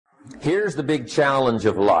Here's the big challenge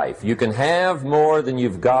of life. You can have more than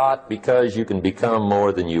you've got because you can become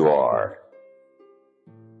more than you are.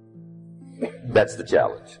 That's the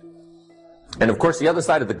challenge. And of course, the other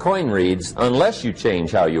side of the coin reads, unless you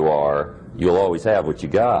change how you are, you'll always have what you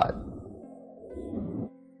got.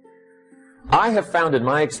 I have found in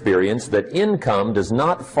my experience that income does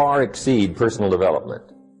not far exceed personal development.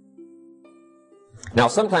 Now,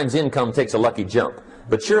 sometimes income takes a lucky jump.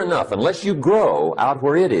 But sure enough, unless you grow out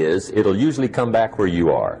where it is, it'll usually come back where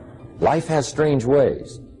you are. Life has strange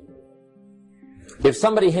ways. If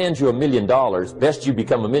somebody hands you $1 million, best you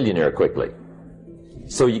become a millionaire quickly,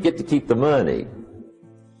 so you get to keep the money.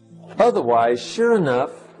 Otherwise, sure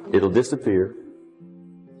enough, it'll disappear.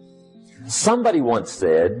 Somebody once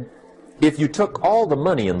said, if you took all the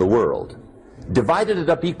money in the world, divided it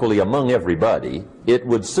up equally among everybody, it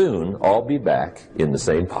would soon all be back in the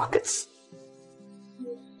same pockets.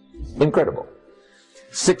 Incredible.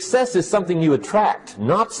 Success is something you attract,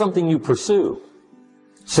 not something you pursue.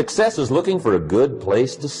 Success is looking for a good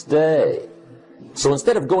place to stay. So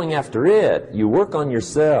instead of going after it, you work on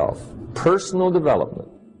yourself. Personal development.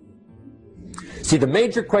 See, the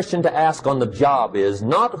major question to ask on the job is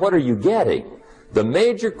not what are you getting. The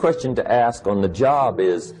major question to ask on the job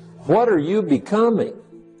is what are you becoming?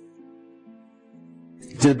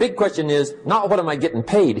 See, the big question is not what am I getting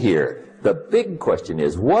paid here. The big question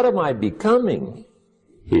is, what am I becoming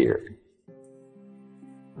here?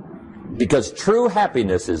 Because true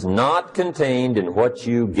happiness is not contained in what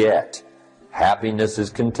you get. Happiness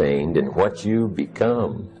is contained in what you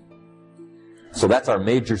become. So that's our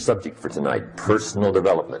major subject for tonight, personal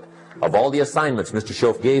development. Of all the assignments Mr.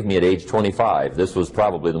 Schoaf gave me at age 25, this was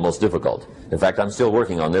probably the most difficult. In fact, I'm still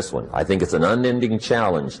working on this one. I think it's an unending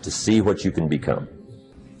challenge to see what you can become.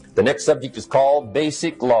 The next subject is called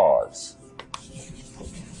Basic Laws.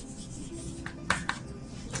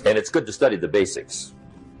 And it's good to study the basics.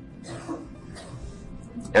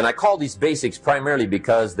 And I call these basics primarily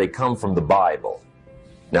because they come from the Bible.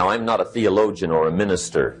 Now, I'm not a theologian or a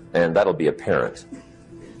minister, and that'll be apparent.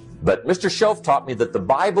 But Mr. Schoaf taught me that the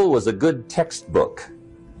Bible was a good textbook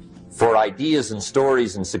for ideas and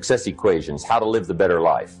stories and success equations, how to live the better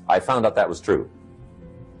life. I found out that was true.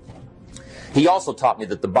 He also taught me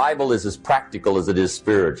that the Bible is as practical as it is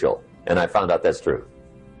spiritual, and I found out that's true.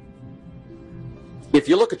 If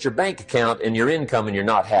you look at your bank account and your income and you're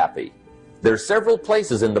not happy, there are several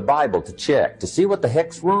places in the Bible to check to see what the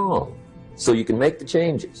heck's wrong so you can make the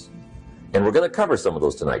changes. And we're going to cover some of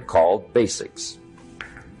those tonight, called basics.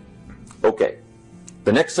 Okay,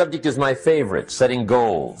 the next subject is my favorite, setting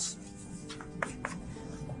goals.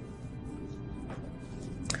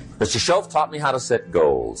 Mr. Schoaf taught me how to set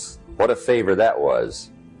goals. What a favor that was.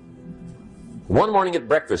 One morning at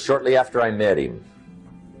breakfast, shortly after I met him,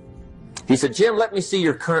 he said, Jim, let me see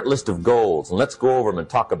your current list of goals, and let's go over them and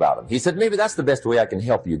talk about them. He said, maybe that's the best way I can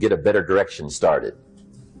help you get a better direction started.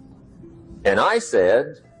 And I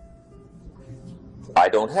said, I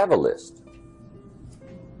don't have a list.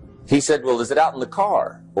 He said, well, is it out in the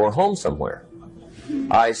car or home somewhere?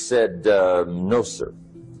 I said, no, sir.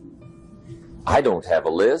 I don't have a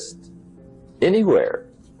list anywhere.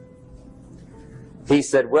 He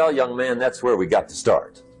said, well, young man, that's where we got to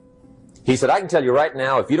start. He said, I can tell you right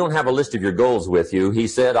now, if you don't have a list of your goals with you, he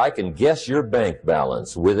said, I can guess your bank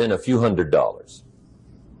balance within a few $100s.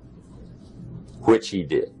 Which he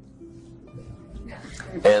did.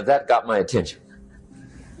 And that got my attention.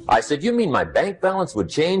 I said, you mean my bank balance would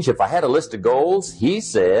change if I had a list of goals? He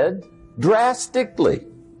said, drastically.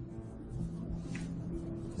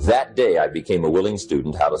 That day, I became a willing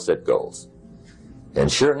student how to set goals. And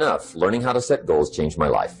sure enough, learning how to set goals changed my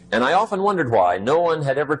life. And I often wondered why no one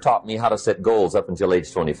had ever taught me how to set goals up until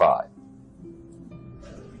age 25.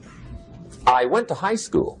 I went to high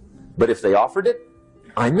school, but if they offered it,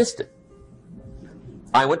 I missed it.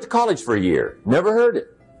 I went to college for a year, never heard it.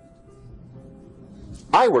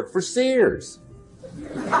 I worked for Sears.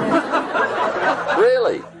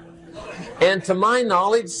 Really. And to my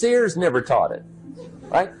knowledge, Sears never taught it.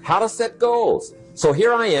 Right? How to set goals. So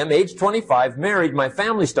here I am, age 25, married, my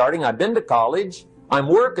family's starting, I've been to college, I'm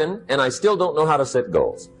working, and I still don't know how to set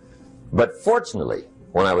goals. But fortunately,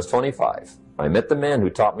 when I was 25, I met the man who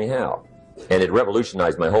taught me how, and it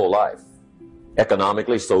revolutionized my whole life.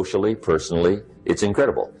 Economically, socially, personally, it's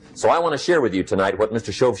incredible. So I want to share with you tonight what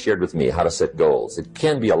Mr. Schoaf shared with me, how to set goals. It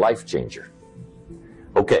can be a life changer.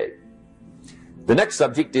 Okay, the next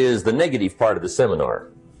subject is the negative part of the seminar.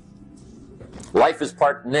 Life is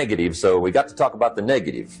part negative, so we got to talk about the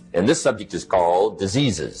negative. And this subject is called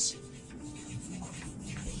diseases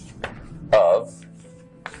of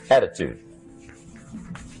attitude.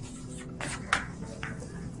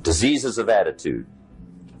 Diseases of attitude.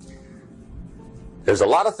 There's a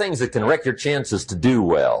lot of things that can wreck your chances to do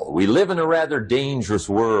well. We live in a rather dangerous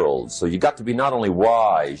world, so you got to be not only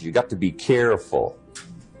wise, you got to be careful.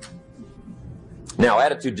 Now,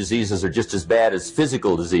 attitude diseases are just as bad as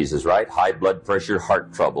physical diseases, right? High blood pressure,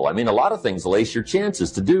 heart trouble. I mean, a lot of things lace your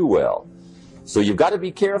chances to do well. So you've got to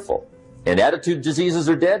be careful. And attitude diseases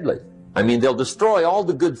are deadly. I mean, they'll destroy all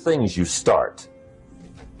the good things you start.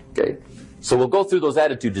 Okay? So we'll go through those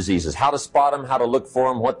attitude diseases, how to spot them, how to look for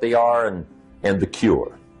them, what they are, and the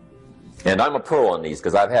cure. And I'm a pro on these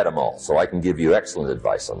because I've had them all, so I can give you excellent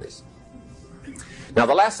advice on these. Now,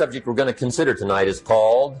 the last subject we're going to consider tonight is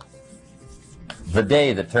called the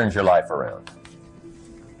day that turns your life around.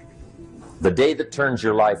 The day that turns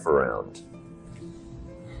your life around.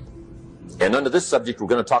 And under this subject, we're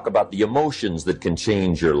going to talk about the emotions that can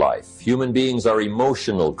change your life. Human beings are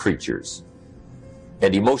emotional creatures,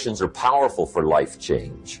 and emotions are powerful for life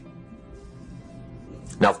change.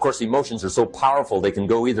 Now, of course, emotions are so powerful they can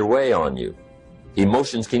go either way on you.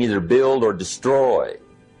 Emotions can either build or destroy.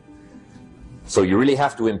 So you really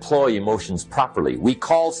have to employ emotions properly. We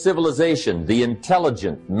call civilization the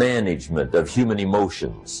intelligent management of human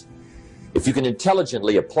emotions. If you can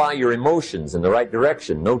intelligently apply your emotions in the right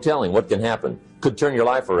direction, no telling what can happen. Could turn your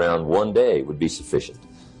life around one day would be sufficient.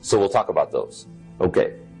 So we'll talk about those.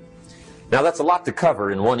 Okay. Now that's a lot to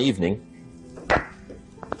cover in one evening,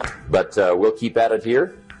 but we'll keep at it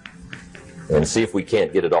here and see if we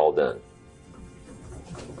can't get it all done.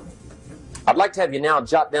 I'd like to have you now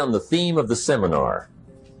jot down the theme of the seminar.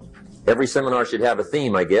 Every seminar should have a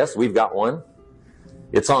theme, I guess. We've got one.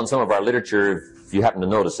 It's on some of our literature if you happen to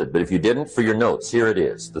notice it, but if you didn't, for your notes, here it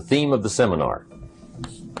is. The theme of the seminar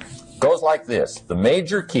goes like this: the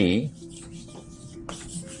major key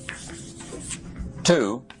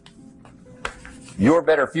to your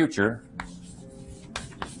better future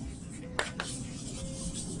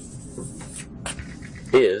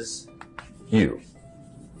is you.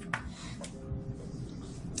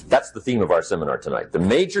 That's the theme of our seminar tonight. The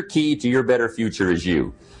major key to your better future is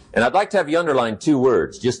you. And I'd like to have you underline two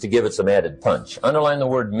words just to give it some added punch. Underline the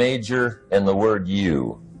word major and the word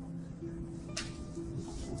you,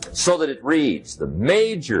 so that it reads, the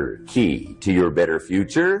major key to your better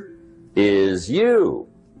future is you.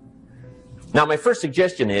 Now, my first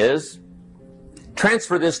suggestion is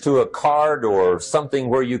transfer this to a card or something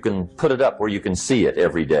where you can put it up, where you can see it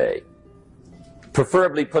every day.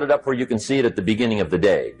 Preferably put it up where you can see it at the beginning of the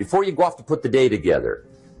day, before you go off to put the day together.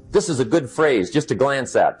 This is a good phrase just to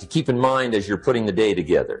glance at, to keep in mind as you're putting the day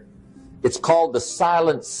together. It's called the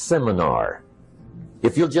silent seminar.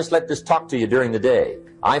 If you'll just let this talk to you during the day,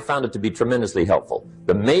 I found it to be tremendously helpful.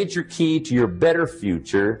 The major key to your better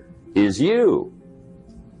future is you.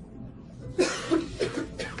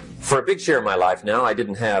 For a big share of my life now, I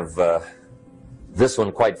didn't have this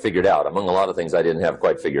one quite figured out. Among a lot of things I didn't have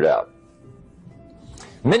quite figured out.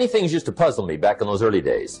 Many things used to puzzle me back in those early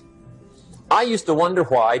days. I used to wonder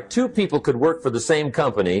why two people could work for the same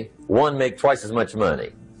company, one make twice as much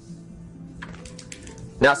money.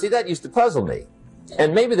 Now, see, that used to puzzle me.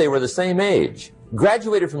 And maybe they were the same age,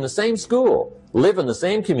 graduated from the same school, live in the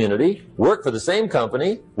same community, work for the same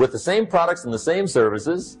company, with the same products and the same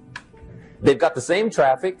services. They've got the same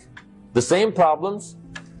traffic, the same problems,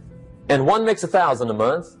 and one makes $1,000 a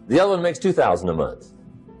month, the other one makes $2,000 a month.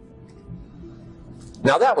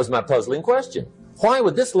 Now, that was my puzzling question. Why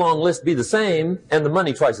would this long list be the same and the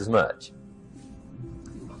money twice as much?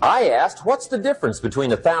 I asked, what's the difference between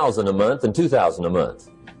 $1,000 a month and $2,000 a month?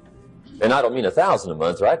 And I don't mean $1,000 a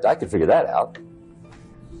month, right? I could figure that out.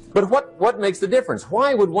 But what makes the difference?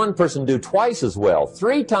 Why would one person do twice as well,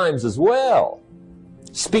 3 times as well?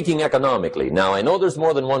 Speaking economically. Now, I know there's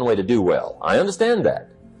more than one way to do well. I understand that.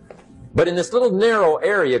 But in this little narrow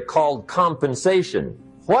area called compensation,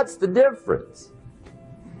 what's the difference?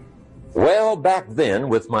 Well, back then,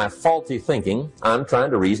 with my faulty thinking, I'm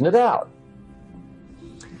trying to reason it out.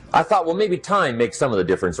 I thought, well, maybe time makes some of the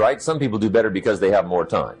difference, right? Some people do better because they have more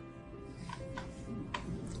time.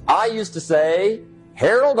 I used to say,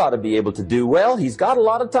 Harold ought to be able to do well. He's got a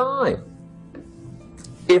lot of time.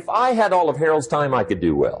 If I had all of Harold's time, I could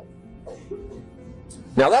do well.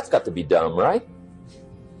 Now, that's got to be dumb, right?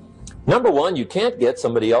 Number one, you can't get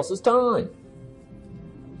somebody else's time.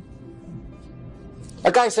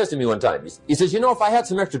 A guy says to me one time, he says, you know, if I had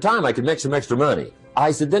some extra time, I could make some extra money. I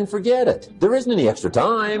said, then forget it. There isn't any extra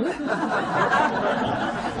time.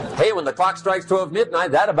 Hey, when the clock strikes 12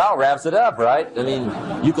 midnight, that about wraps it up, right? I mean,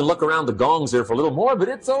 you can look around the gongs there for a little more, but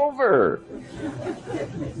it's over.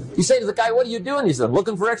 You say to the guy, what are you doing? He said, I'm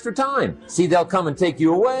looking for extra time. See, they'll come and take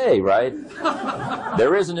you away, right?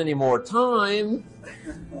 There isn't any more time.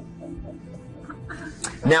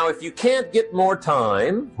 Now, if you can't get more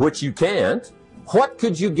time, which you can't, what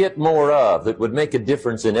could you get more of that would make a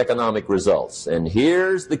difference in economic results? And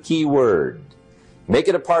here's the key word. Make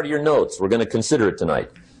it a part of your notes. We're going to consider it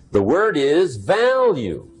tonight. The word is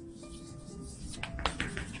value.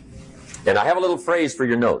 And I have a little phrase for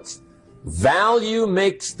your notes. Value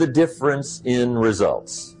makes the difference in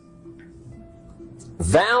results.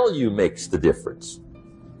 Value makes the difference.